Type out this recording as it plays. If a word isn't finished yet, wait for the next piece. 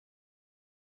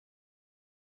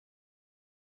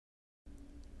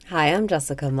Hi, I'm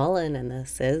Jessica Mullen, and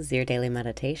this is your daily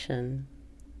meditation.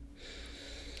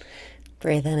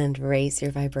 Breathe in and raise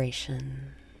your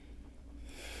vibration.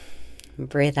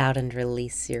 Breathe out and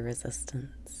release your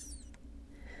resistance.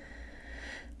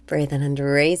 Breathe in and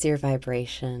raise your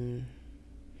vibration.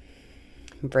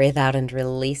 Breathe out and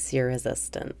release your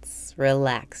resistance.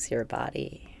 Relax your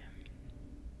body.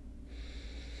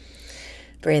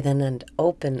 Breathe in and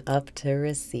open up to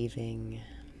receiving.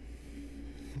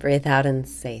 Breathe out and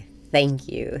say, thank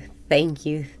you, thank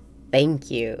you, thank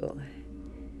you.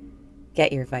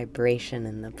 Get your vibration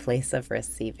in the place of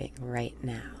receiving right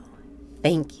now.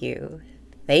 Thank you,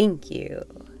 thank you.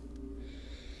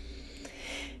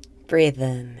 Breathe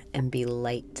in and be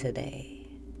light today.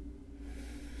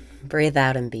 Breathe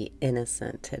out and be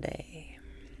innocent today.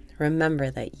 Remember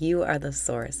that you are the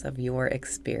source of your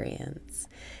experience.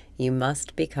 You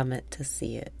must become it to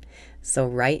see it. So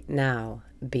right now,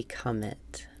 become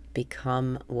it.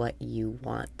 Become what you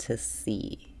want to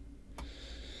see.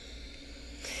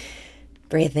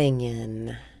 Breathing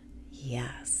in,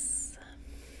 yes.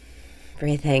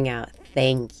 Breathing out,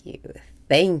 thank you,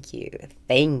 thank you,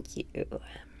 thank you.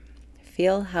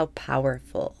 Feel how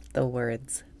powerful the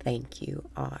words thank you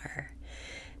are.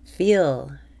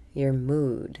 Feel your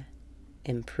mood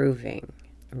improving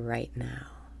right now.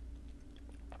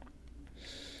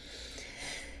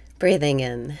 Breathing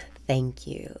in, thank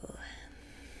you.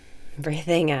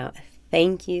 Breathing out,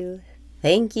 thank you,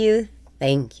 thank you,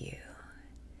 thank you.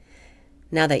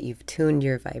 Now that you've tuned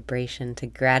your vibration to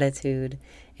gratitude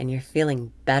and you're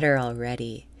feeling better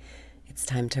already, it's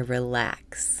time to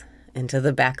relax into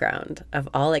the background of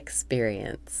all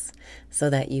experience so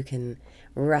that you can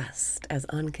rest as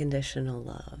unconditional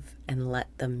love and let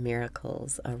the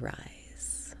miracles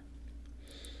arise.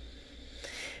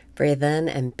 Breathe in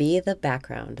and be the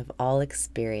background of all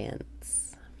experience.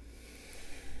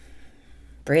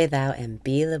 Breathe out and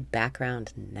be the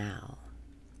background now.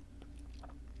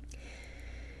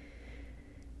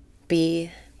 Be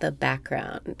the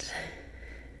background.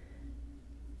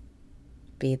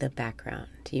 Be the background.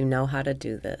 You know how to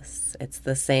do this. It's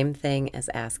the same thing as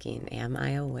asking, am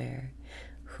I aware?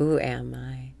 Who am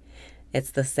I?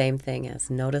 It's the same thing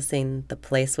as noticing the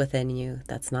place within you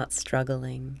that's not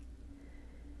struggling.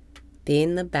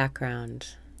 Being the background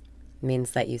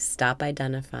means that you stop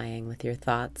identifying with your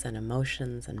thoughts and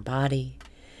emotions and body,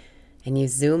 and you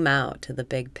zoom out to the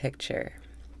big picture,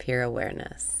 pure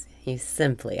awareness. You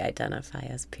simply identify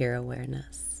as pure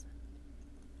awareness.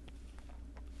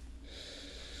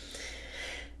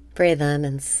 Breathe in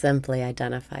and simply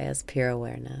identify as pure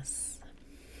awareness.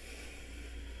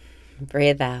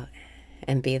 Breathe out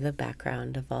and be the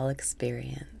background of all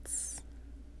experience.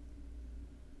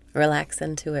 Relax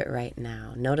into it right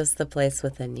now. Notice the place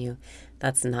within you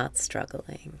that's not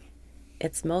struggling.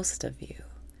 It's most of you.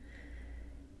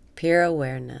 Pure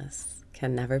awareness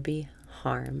can never be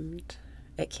harmed.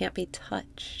 It can't be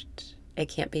touched. It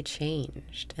can't be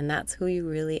changed. And that's who you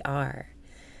really are.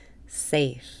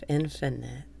 Safe,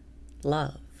 infinite,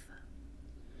 love.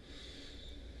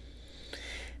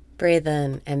 Breathe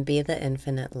in and be the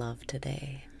infinite love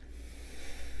today.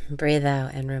 Breathe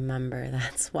out and remember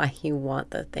that's why you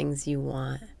want the things you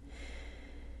want.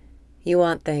 You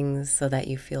want things so that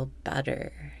you feel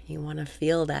better. You want to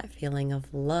feel that feeling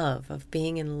of love, of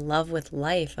being in love with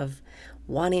life, of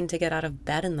wanting to get out of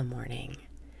bed in the morning.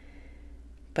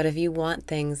 But if you want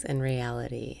things in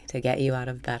reality to get you out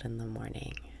of bed in the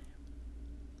morning,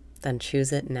 then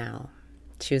choose it now.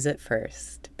 Choose it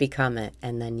first. Become it,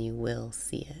 and then you will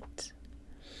see it.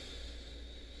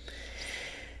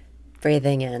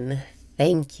 Breathing in,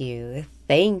 thank you,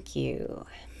 thank you.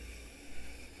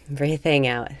 Breathing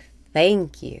out,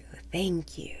 thank you,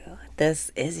 thank you.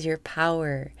 This is your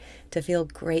power to feel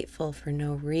grateful for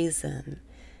no reason.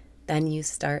 Then you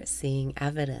start seeing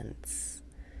evidence.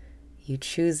 You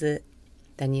choose it,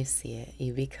 then you see it.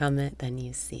 You become it, then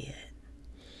you see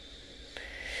it.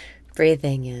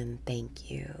 Breathing in, thank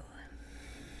you.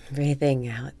 Breathing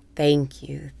out, thank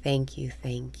you, thank you,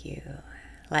 thank you.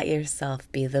 Let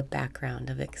yourself be the background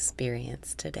of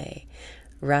experience today.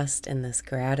 Rest in this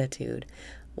gratitude.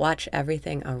 Watch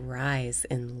everything arise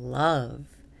in love,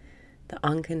 the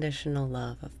unconditional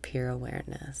love of pure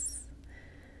awareness.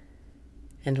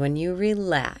 And when you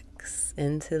relax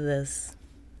into this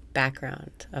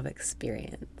background of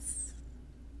experience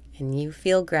and you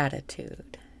feel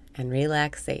gratitude and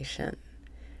relaxation,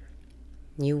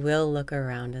 you will look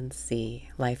around and see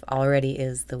life already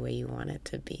is the way you want it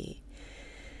to be.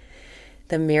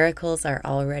 The miracles are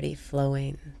already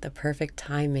flowing. The perfect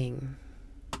timing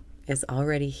is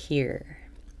already here.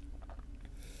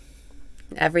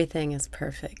 Everything is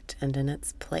perfect and in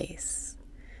its place.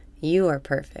 You are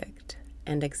perfect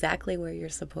and exactly where you're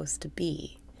supposed to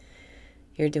be.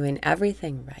 You're doing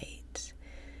everything right.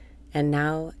 And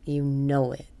now you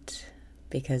know it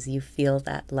because you feel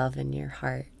that love in your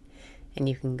heart. And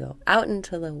you can go out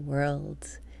into the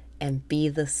world and be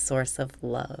the source of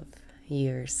love.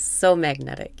 You're so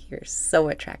magnetic. You're so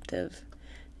attractive.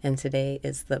 And today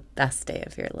is the best day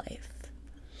of your life.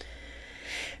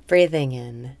 Breathing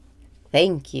in,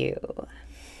 thank you.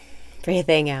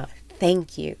 Breathing out,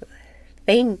 thank you.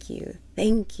 Thank you.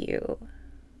 Thank you.